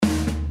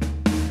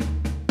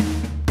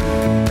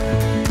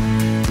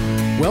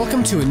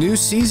Welcome to a new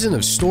season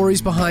of Stories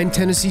Behind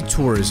Tennessee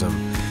Tourism,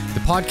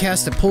 the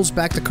podcast that pulls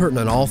back the curtain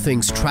on all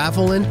things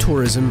travel and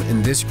tourism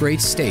in this great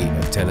state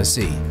of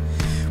Tennessee.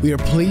 We are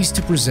pleased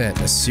to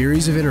present a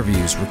series of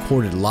interviews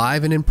recorded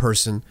live and in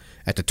person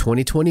at the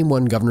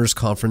 2021 Governor's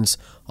Conference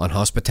on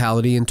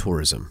Hospitality and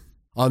Tourism.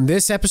 On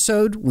this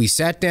episode, we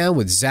sat down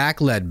with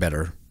Zach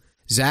Ledbetter.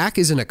 Zach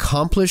is an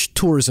accomplished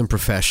tourism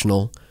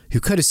professional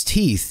who cut his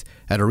teeth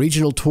at a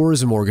regional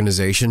tourism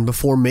organization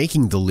before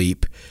making the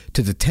leap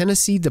to the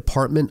Tennessee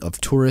Department of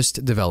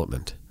Tourist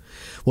Development.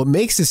 What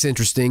makes this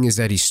interesting is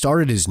that he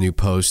started his new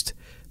post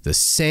the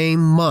same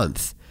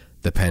month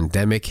the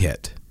pandemic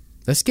hit.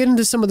 Let's get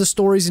into some of the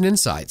stories and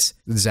insights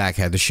that Zach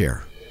had to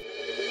share.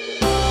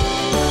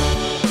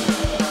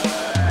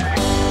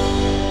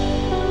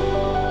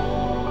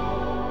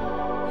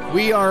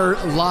 We are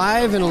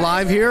live and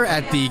alive here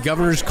at the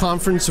Governor's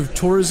Conference of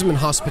Tourism and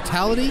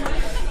Hospitality,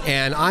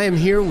 and I am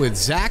here with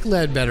Zach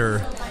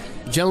Ledbetter.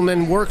 The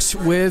gentleman works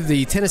with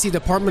the Tennessee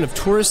Department of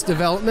Tourist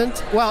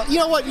Development. Well, you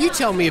know what? You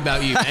tell me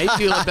about you, man. You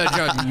do a lot better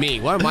job than me.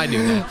 What am I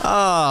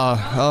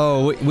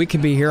doing? We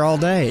could be here all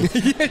day.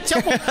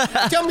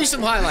 Tell me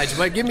some highlights,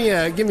 but give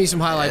me some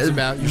highlights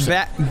about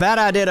yourself. Bad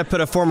idea to put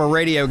a former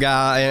radio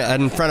guy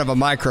in front of a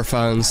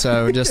microphone,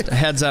 so just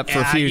heads up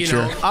for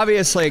future.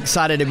 Obviously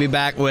excited to be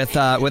back with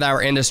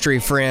our industry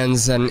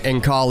friends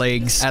and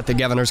colleagues at the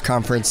Governor's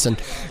Conference, and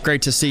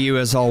great to see you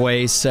as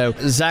always. So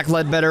Zach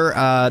Ledbetter,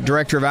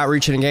 Director of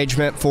Outreach and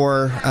Engagement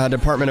for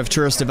Department of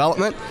Tourist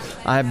Development.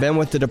 I've been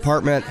with the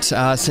department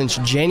since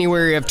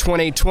January of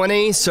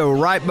 2020, so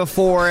right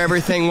before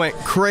everything went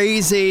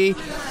crazy.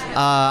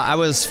 I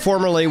was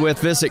formerly with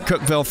Visit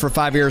Cookeville for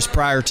 5 years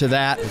prior to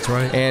that. That's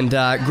right. And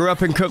grew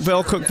up in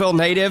Cookeville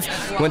native,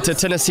 went to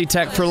Tennessee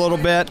Tech for a little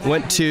bit,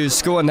 went to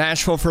school in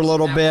Nashville for a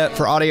little bit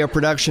for audio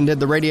production, did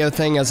the radio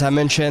thing as I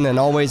mentioned, and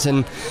always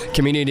in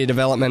community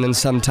development in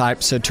some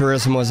type, so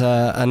tourism was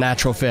a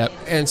natural fit.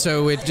 And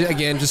so,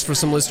 again, just for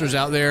some listeners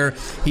out there,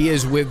 he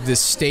is with the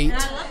state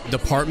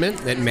department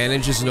that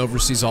manages and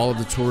oversees all of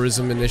the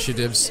tourism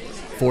initiatives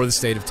for the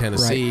state of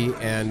Tennessee,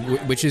 right.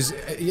 And which is,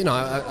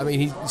 I mean,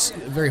 he's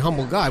a very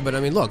humble guy, but I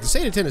mean, look, the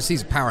state of Tennessee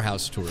is a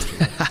powerhouse of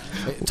tourism.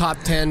 Top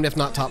 10, if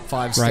not top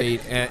 5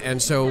 state. Right.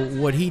 And so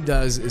what he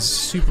does is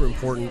super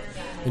important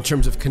in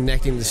terms of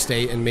connecting the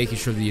state and making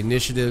sure the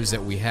initiatives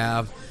that we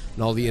have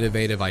and all the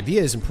innovative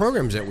ideas and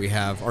programs that we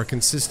have are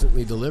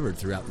consistently delivered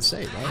throughout the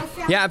state, right?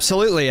 Yeah,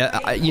 absolutely.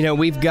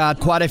 We've got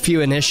quite a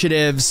few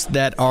initiatives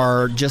that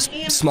are just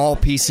small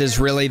pieces,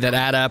 really, that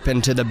add up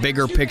into the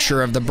bigger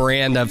picture of the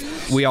brand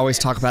of, we always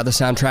talk about the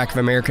soundtrack of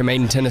America,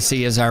 Made in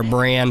Tennessee is our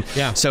brand.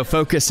 Yeah. So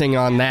focusing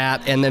on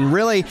that, and then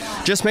really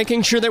just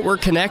making sure that we're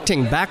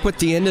connecting back with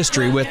the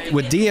industry, with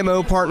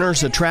DMO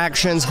partners,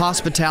 attractions,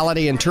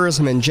 hospitality, and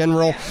tourism in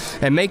general,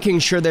 and making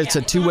sure that it's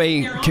a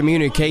two-way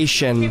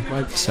communication.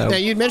 Right. So. Now,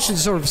 you mentioned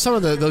sort of some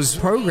of those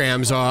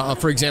programs,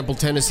 for example,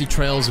 Tennessee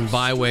Trails and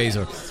Byways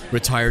or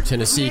Retire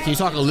Tennessee. Can you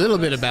talk a little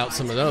bit about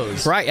some of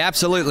those? Right,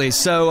 absolutely.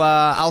 So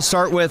I'll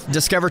start with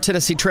Discover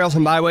Tennessee Trails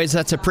and Byways.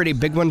 That's a pretty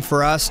big one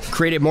for us.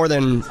 Created more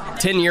than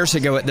 10 years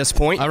ago at this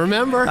point. I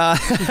remember.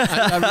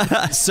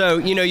 So,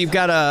 you've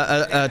got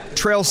a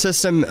trail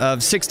system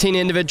of 16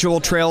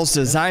 individual trails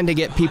designed to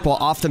get people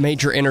off the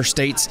major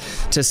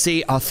interstates to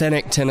see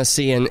authentic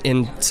Tennessee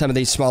in some of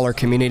these smaller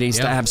communities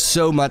that have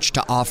so much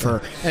to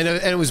offer. And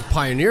it was a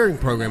pioneering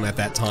program at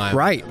that time.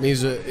 Right. I mean,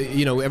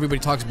 everybody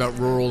talks about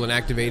rural and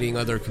activating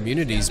other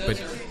communities,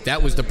 but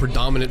that was the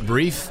predominant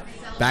brief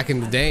back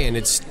in the day, and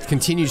it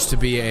continues to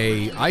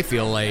be I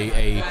feel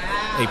a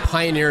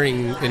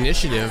pioneering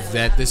initiative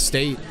that this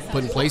state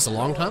put in place a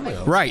long time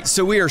ago. Right.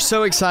 So we are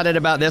so excited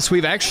about this.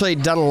 We've actually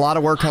done a lot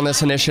of work on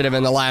this initiative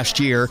in the last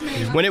year.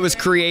 Mm-hmm. When it was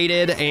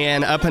created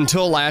and up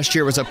until last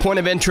year, it was a point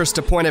of interest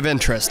to point of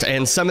interest.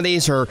 And some of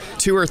these are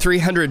 200 or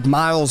 300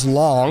 miles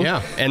long.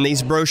 Yeah. And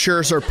these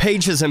brochures are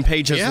pages and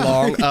pages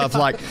long of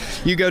like,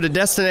 you go to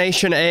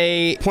destination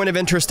A, point of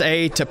interest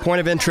A to point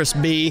of interest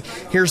B.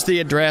 Here's the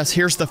address.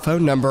 Here's the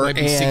phone number.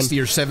 Maybe 60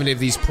 or 70 of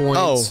these points.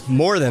 Oh,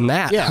 more than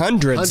that. Yeah.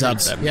 Hundreds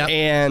of them. Yep.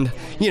 And,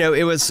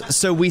 it was,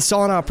 so we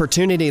saw an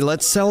opportunity.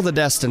 Let's sell the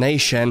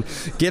destination,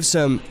 give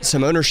some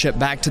ownership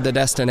back to the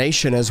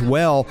destination as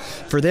well,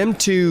 for them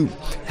to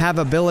have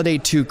ability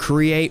to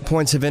create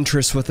points of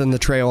interest within the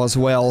trail as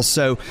well.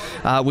 So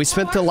we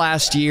spent the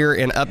last year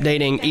in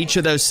updating each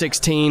of those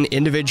 16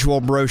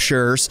 individual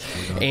brochures,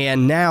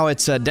 and now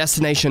it's a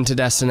destination to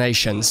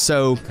destination.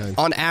 So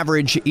on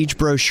average, each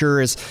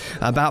brochure is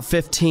about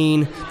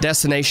 15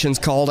 destinations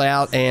called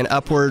out and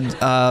upward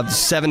of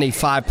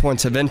 75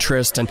 points of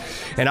interest. And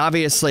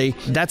obviously,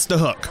 that's the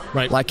hook.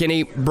 Right. Like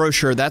any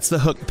brochure, that's the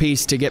hook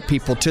piece to get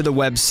people to the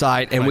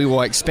website, and we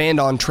will expand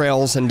on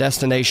trails and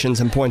destinations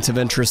and points of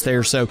interest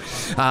there. So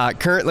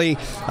currently,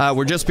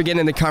 we're just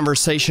beginning the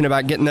conversation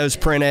about getting those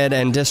printed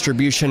and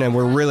distribution, and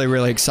we're really,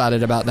 really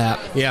excited about that.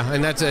 Yeah,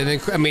 and that's,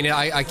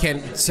 I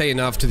can't say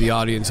enough to the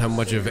audience how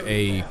much of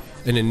an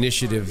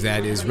initiative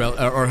that is,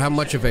 or how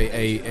much of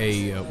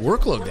a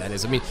workload that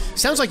is. I mean, it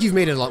sounds like you've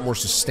made it a lot more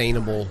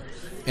sustainable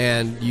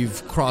and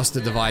you've crossed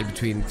the divide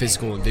between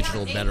physical and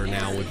digital better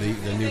now with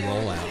the new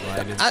rollout,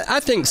 right? I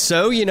think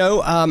so.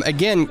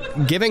 Again,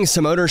 giving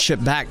some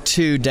ownership back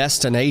to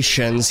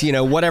destinations,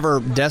 whatever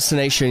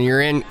destination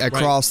you're in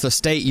across the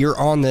state, you're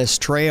on this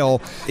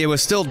trail. It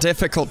was still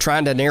difficult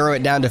trying to narrow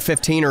it down to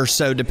 15 or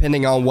so,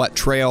 depending on what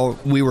trail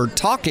we were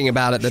talking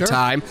about at the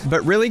time,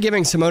 but really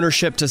giving some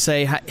ownership to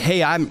say,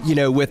 hey, I'm,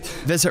 with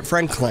Visit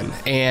Franklin,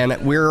 and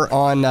we're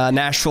on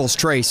Nashville's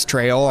Trace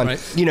Trail, and,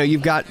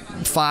 you've got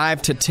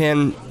 5 to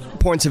 10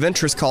 points of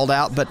interest called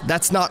out, but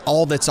that's not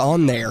all that's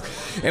on there.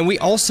 And we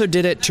also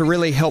did it to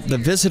really help the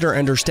visitor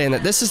understand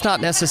that this is not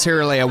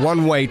necessarily a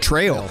one-way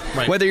trail,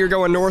 whether you're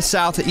going north,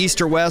 south,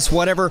 east, or west,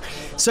 whatever.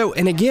 So,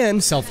 and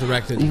again,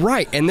 self-directed.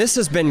 Right. And this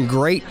has been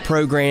great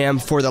program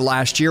for the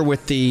last year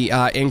with the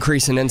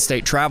increase in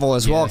in-state travel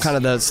as well, kind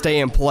of the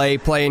stay and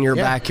play in your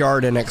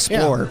backyard and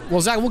explore. Yeah.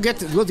 Well, Zach, we'll get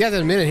to that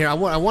in a minute here. I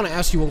want to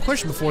ask you one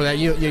question before that.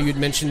 You'd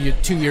mentioned you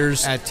had 2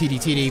 years at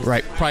TDTD.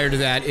 Right. Prior to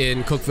that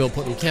in Cookeville,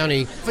 Putnam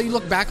County. But you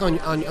look back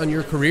on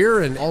your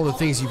career and all the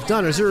things you've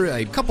done, is there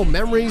a couple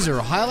memories or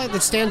a highlight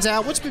that stands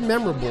out? What's been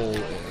memorable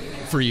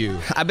for you?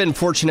 I've been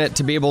fortunate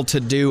to be able to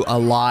do a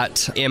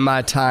lot in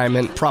my time,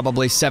 and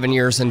probably 7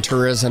 years in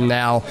tourism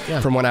now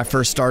from when I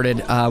first started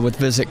with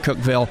Visit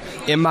Cookeville.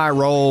 In my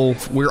role,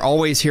 we're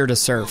always here to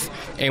serve,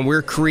 and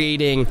we're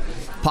creating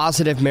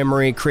positive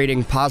memory,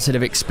 creating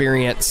positive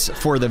experience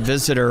for the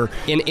visitor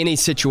in any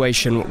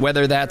situation,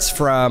 whether that's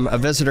from a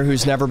visitor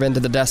who's never been to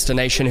the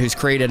destination, who's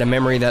created a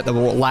memory that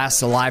will last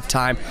a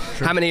lifetime.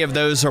 How many of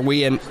those are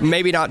we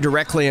maybe not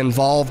directly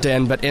involved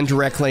in, but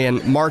indirectly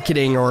in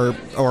marketing or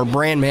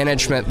brand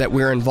management that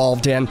we're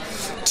involved in,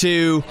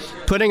 to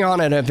putting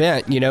on an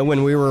event.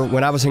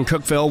 When I was in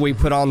Cookeville, we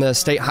put on the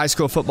state high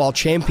school football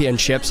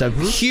championships, a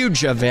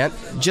huge event,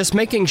 just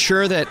making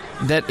sure that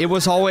it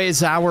was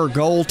always our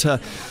goal to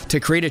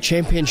create a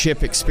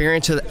championship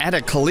experience at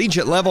a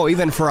collegiate level,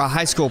 even for a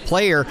high school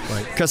player,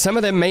 because some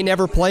of them may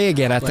never play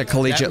again at the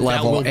collegiate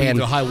level. That will be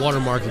the high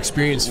watermark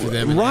experience for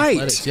them.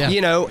 Right.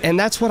 And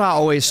that's what I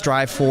always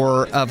strive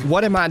for, of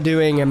what am I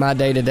doing in my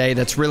day-to-day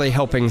that's really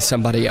helping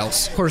somebody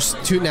else. Of course,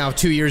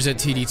 2 years at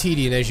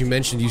TDTD, and as you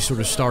mentioned, you sort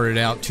of started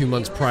out 2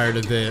 months prior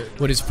to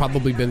what has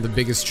probably been the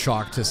biggest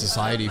shock to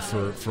society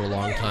for a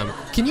long time.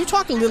 Can you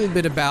talk a little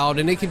bit about,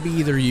 and it could be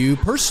either you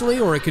personally,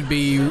 or it could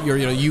be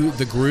you,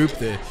 the group,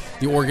 the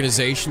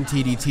organization,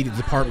 TDTD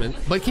department,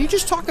 but can you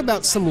just talk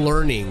about some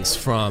learnings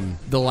from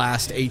the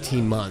last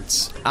 18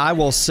 months? I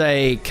will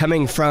say,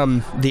 coming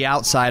from the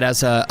outside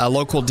as a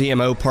local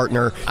DMO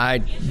partner, I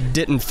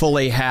didn't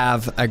fully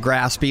have a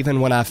grasp,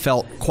 even when I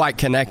felt quite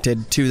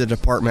connected to the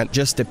department,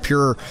 just the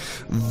pure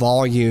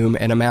volume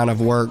and amount of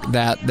work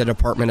that the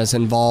department is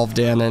involved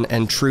in,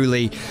 and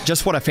truly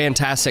just what a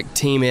fantastic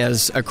team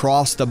is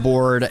across the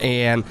board,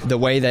 and the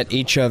way that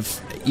each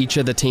of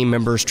the team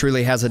members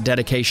truly has a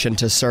dedication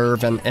to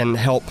serve and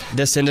help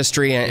this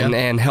industry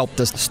and help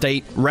the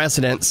state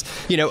residents.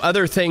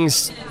 Other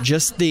things,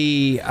 just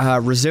the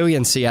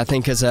resiliency, I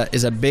think, is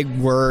a big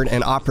word,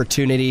 and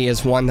opportunity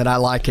is one that I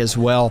like as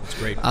well.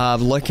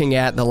 Looking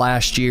at the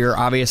last year,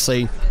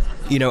 obviously,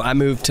 I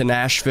moved to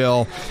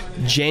Nashville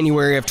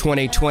January of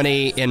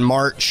 2020. In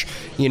March,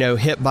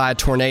 hit by a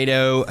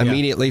tornado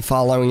immediately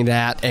following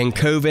that, and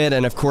COVID,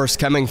 and of course,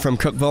 coming from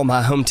Cookeville,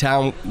 my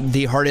hometown,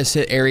 the hardest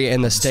hit area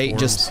in the state,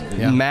 just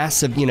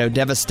massive,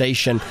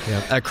 devastation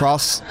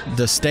across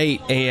the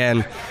state,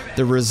 and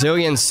the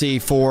resiliency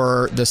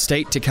for the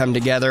state to come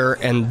together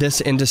and this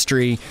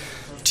industry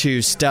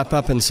to step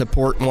up and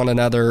support one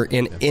another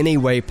in any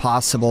way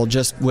possible,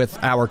 just with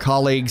our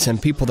colleagues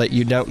and people that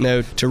you don't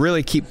know, to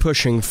really keep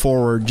pushing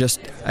forward.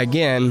 Just,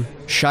 again,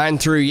 shine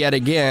through yet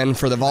again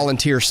for the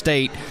volunteer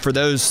state, for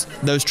those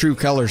true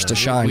colors to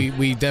shine.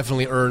 We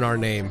definitely earn our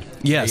name.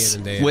 Yes,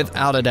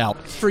 without a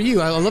doubt. For you,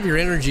 I love your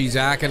energy,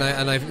 Zach, and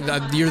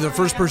you're the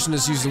first person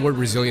to use the word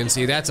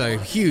resiliency. That's a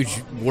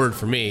huge word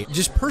for me.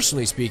 Just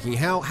personally speaking,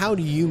 how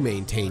do you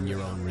maintain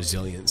your own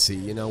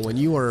resiliency? When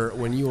you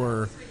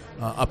are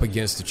up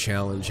against a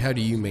challenge, how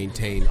do you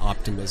maintain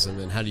optimism,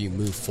 and how do you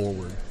move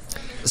forward?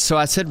 So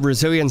I said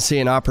resiliency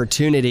and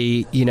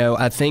opportunity.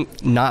 I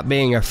think not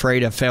being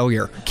afraid of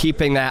failure,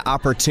 keeping that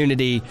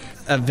opportunity,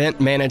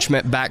 event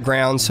management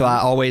background. So I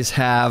always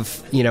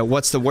have,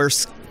 what's the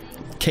worst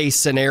case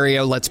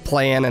scenario? Let's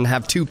plan and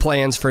have 2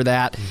 plans for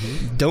that.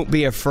 Don't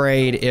be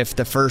afraid if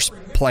the first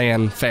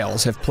plan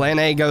fails. If plan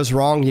A goes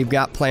wrong, you've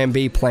got plan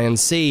B, plan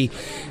C,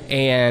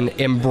 and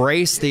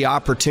embrace the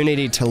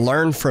opportunity to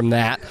learn from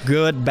that,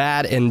 good,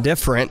 bad,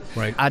 indifferent.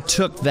 I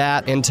took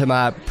that into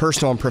my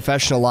personal and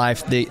professional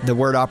life, the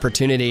word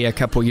opportunity, a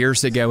couple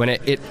years ago, and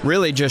it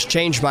really just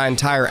changed my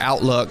entire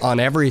outlook on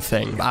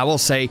everything. I will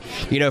say,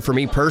 for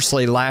me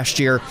personally, last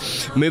year,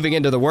 moving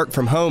into the work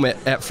from home,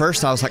 at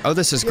first I was like, oh,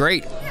 this is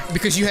great.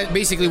 Because you had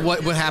basically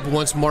what happened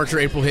once March or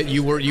April hit,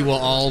 you were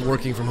all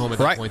working from home at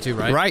that point too,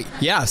 right? Right,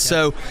 yeah.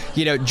 So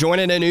So,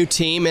 joining a new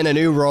team in a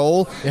new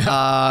role,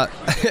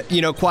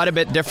 quite a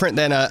bit different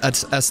than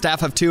a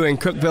staff of 2 in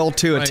Cookeville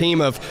to a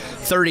team of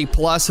 30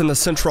 plus in the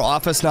central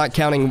office, not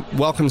counting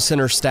Welcome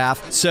Center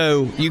staff.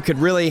 So you could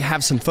really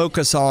have some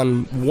focus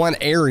on one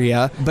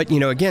area. But,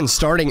 again,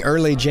 starting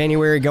early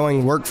January,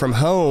 going work from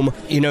home,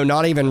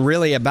 not even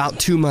really about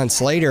 2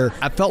 months later,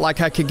 I felt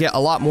like I could get a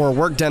lot more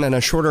work done in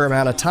a shorter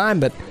amount of time.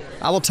 But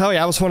I will tell you,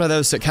 I was one of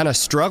those that kind of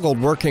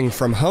struggled working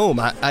from home.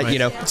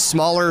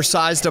 Smaller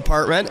sized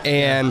apartment,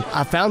 and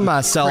I found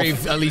myself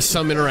crave at least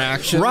some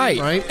interaction. Right.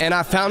 And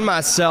I found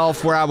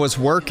myself where I was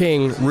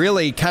working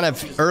really kind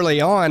of early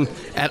on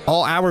at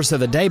all hours of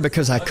the day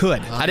because I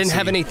could. I didn't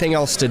have anything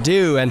else to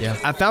do, and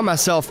I found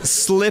myself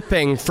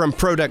slipping from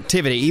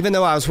productivity. Even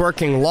though I was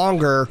working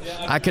longer,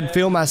 I could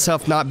feel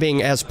myself not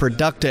being as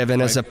productive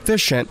and as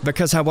efficient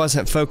because I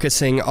wasn't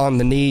focusing on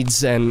the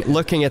needs and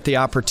looking at the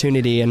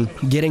opportunity. And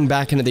getting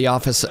back into the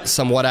office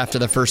somewhat after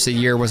the first of the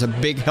year was a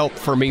big help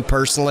for me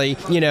personally,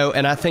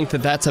 and I think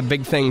that that's a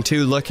big thing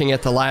too, looking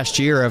at the last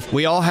year of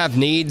we all have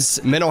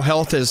needs. Mental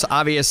health is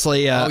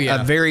obviously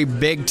a very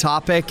big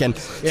topic and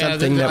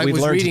something that we've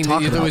learned to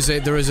talk about.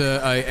 There was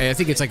I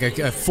think it's like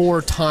a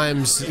 4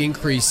 times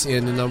increase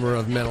in the number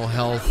of mental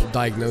health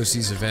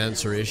diagnoses,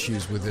 events, or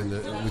issues within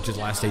which is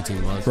the last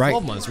 18 months,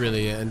 12 months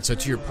really. And so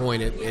to your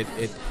point,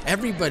 it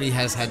everybody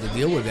has had to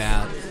deal with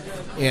that.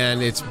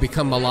 And it's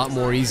become a lot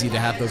more easy to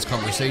have those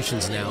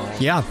conversations now.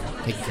 Yeah.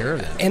 Taking care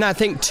of that. And I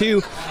think,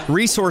 too,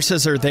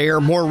 resources are there,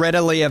 more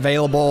readily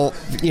available.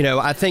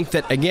 I think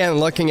that, again,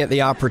 looking at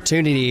the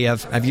opportunity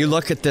of you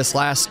look at this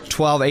last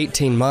 12,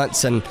 18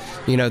 months and,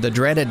 the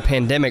dreaded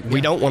pandemic,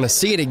 we don't want to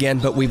see it again,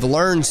 but we've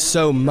learned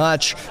so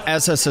much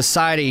as a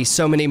society.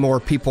 So many more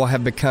people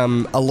have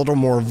become a little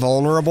more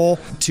vulnerable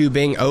to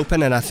being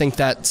open. And I think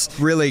that's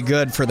really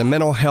good for the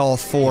mental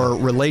health, for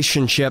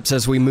relationships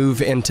as we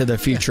move into the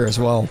future as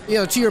well.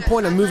 To your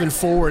point of moving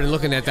forward and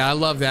looking at that, I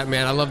love that,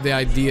 man. I love the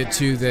idea,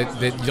 too,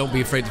 that you don't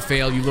be afraid to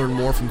fail. You learn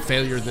more from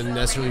failure than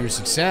necessarily your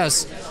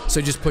success.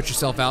 So just put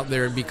yourself out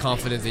there and be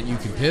confident that you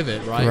can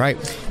pivot, right?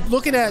 Right.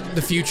 Looking at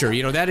the future,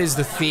 that is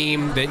the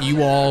theme that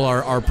you all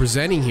are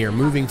presenting here,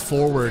 moving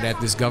forward at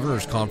this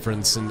governor's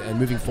conference and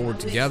moving forward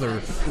together.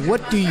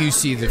 What do you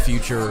see the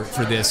future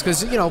for this?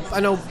 Because, I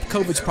know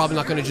COVID's probably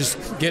not going to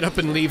just get up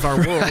and leave our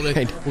world.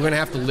 Right. We're going to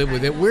have to live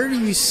with it. Where do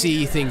you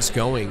see things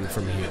going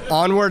from here?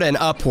 Onward and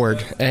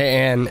upward.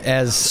 And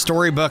as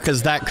storybook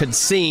as that could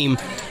seem,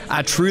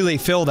 I truly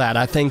feel that.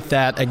 I think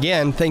that,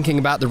 again, thinking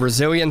about the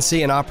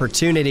resiliency and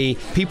opportunity,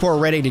 people are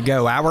ready to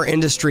go. Our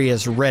industry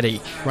is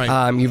ready.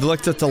 Right. You've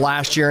looked at the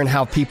last year and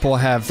how people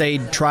have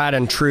stayed tried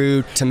and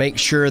true to make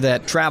sure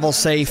that travel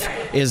safe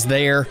is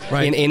there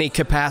in any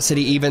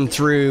capacity, even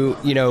through,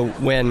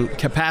 when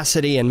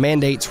capacity and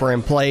mandates were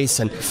in place,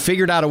 and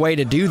figured out a way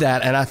to do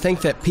that. And I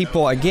think that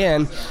people,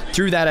 again,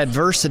 through that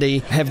adversity,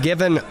 have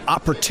given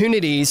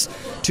opportunities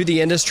to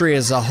the industry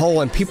as a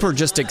whole, and people are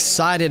just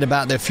excited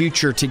about the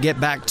future to get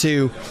back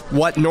to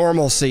what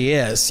normalcy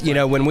is.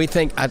 When we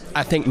think,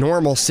 I think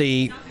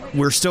normalcy,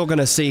 we're still going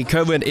to see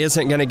COVID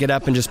isn't going to get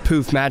up and just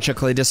poof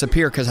magically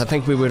disappear, because I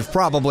think we would have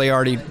probably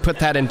already put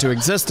that into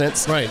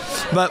existence. Right.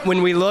 But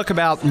when we look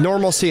about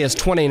normalcy as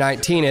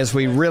 2019, as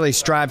we really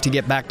strive to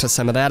get back to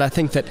some of that, I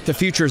think that the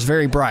future is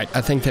very bright.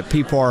 I think that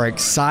people are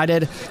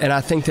excited, and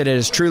I think that it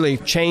has truly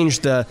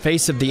changed the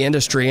face of the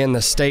industry in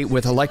the state,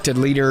 with elected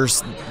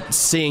leaders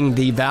seeing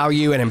the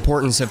value and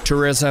importance of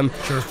tourism.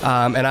 Sure.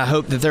 And I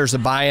hope that there's a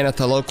buy-in at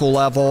the local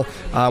level.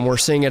 We're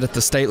seeing it at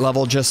the state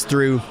level just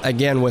through,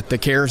 again, with the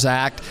CARES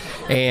Act.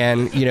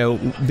 And,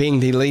 being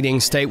the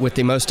leading state with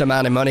the most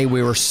amount of money,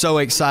 we were so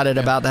excited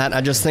about that.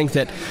 I just think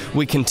that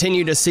we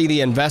continue to see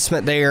the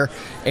investment there,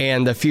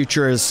 and the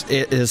future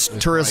is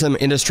tourism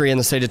industry in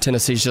the state of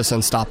Tennessee is just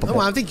unstoppable.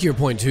 Well, I think your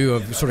point, too,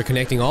 of sort of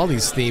connecting all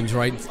these themes,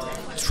 right?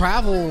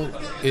 Travel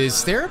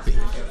is therapy.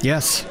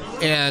 Yes.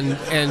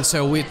 And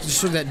so we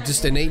sort of that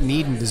just innate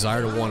need and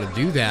desire to want to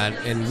do that,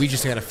 and we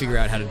just got to figure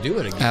out how to do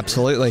it again.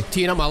 Absolutely.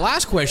 Tina, my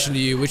last question to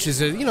you, which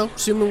is,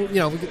 assuming,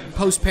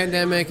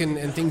 post-pandemic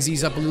and things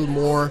ease up a little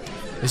more,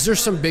 is there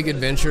some big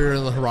adventure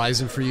on the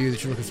horizon for you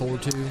that you're looking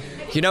forward to?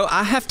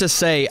 I have to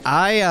say,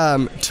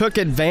 I took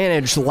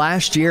advantage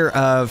last year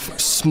of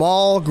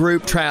small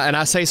group travel, and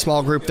I say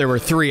small group, there were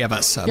 3 of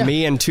us,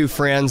 me and 2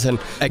 friends, and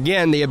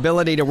again, the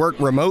ability to work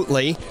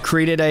remotely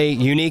created a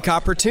unique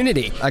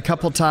opportunity. A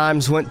couple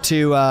times went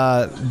to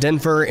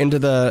Denver to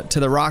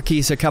the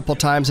Rockies, a couple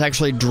times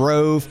actually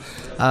drove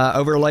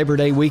over Labor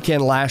Day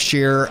weekend last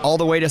year all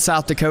the way to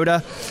South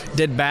Dakota,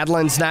 did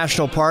Badlands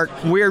National Park.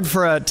 Weird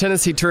for a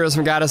Tennessee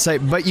tourism guy to say,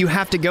 but you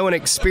have to go and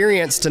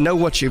experience to know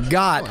what you've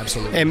got.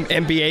 Absolutely.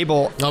 And be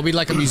able... I'll be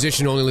like a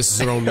musician who only listens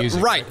to their own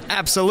music. Right,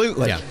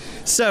 absolutely. Yeah.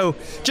 So,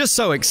 just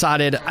so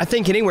excited. I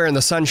think anywhere in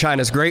the sunshine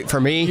is great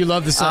for me. You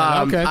love the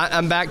sun, okay.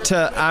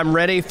 I'm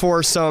ready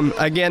for some,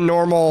 again,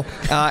 normal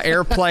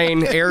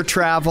airplane, air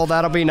travel.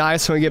 That'll be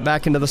nice when we get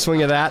back into the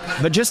swing of that.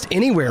 But just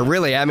anywhere,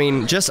 really. I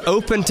mean, just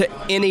open to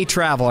any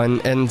travel,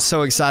 and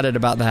so excited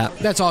about that.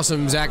 That's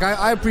awesome, Zach.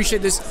 I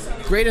appreciate this.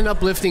 Great and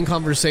uplifting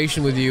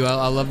conversation with you.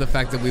 I love the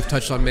fact that we've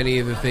touched on many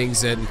of the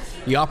things and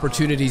the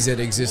opportunities that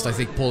exist, I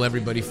think, pull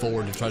everybody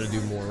forward to try to do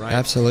more, right?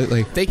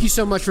 Absolutely. Thank you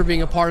so much for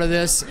being a part of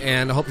this,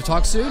 and I hope to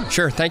talk soon.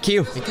 Sure. Thank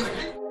you. Thank you.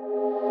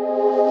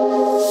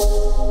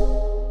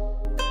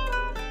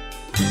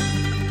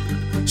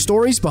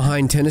 Stories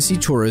Behind Tennessee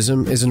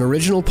Tourism is an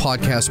original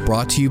podcast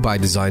brought to you by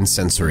Design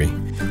Sensory.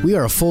 We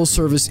are a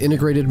full-service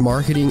integrated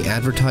marketing,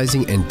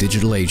 advertising, and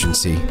digital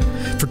agency.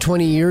 For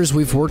 20 years,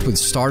 we've worked with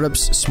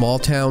startups, small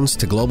towns,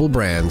 to global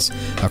brands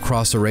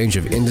across a range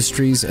of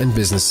industries and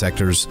business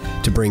sectors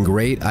to bring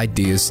great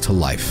ideas to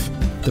life.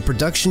 The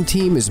production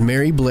team is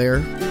Mary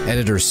Blair,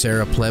 editor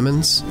Sarah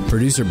Plemons,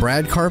 producer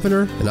Brad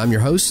Carpenter, and I'm your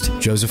host,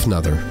 Joseph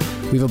Nuther.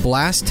 We have a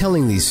blast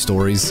telling these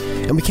stories,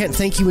 and we can't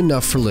thank you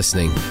enough for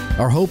listening.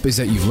 Our hope is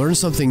that you've learned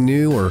something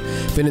new or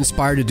been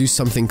inspired to do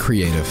something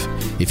creative.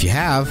 If you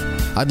have,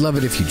 I'd love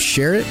it if you'd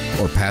share it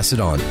or pass it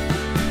on.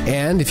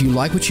 And if you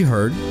like what you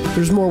heard,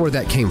 there's more where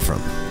that came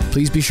from.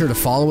 Please be sure to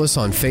follow us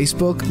on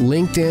Facebook,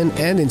 LinkedIn,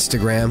 and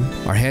Instagram.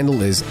 Our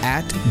handle is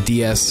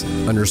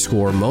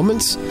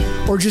 @DS_moments,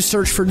 or just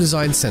search for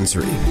Design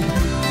Sensory.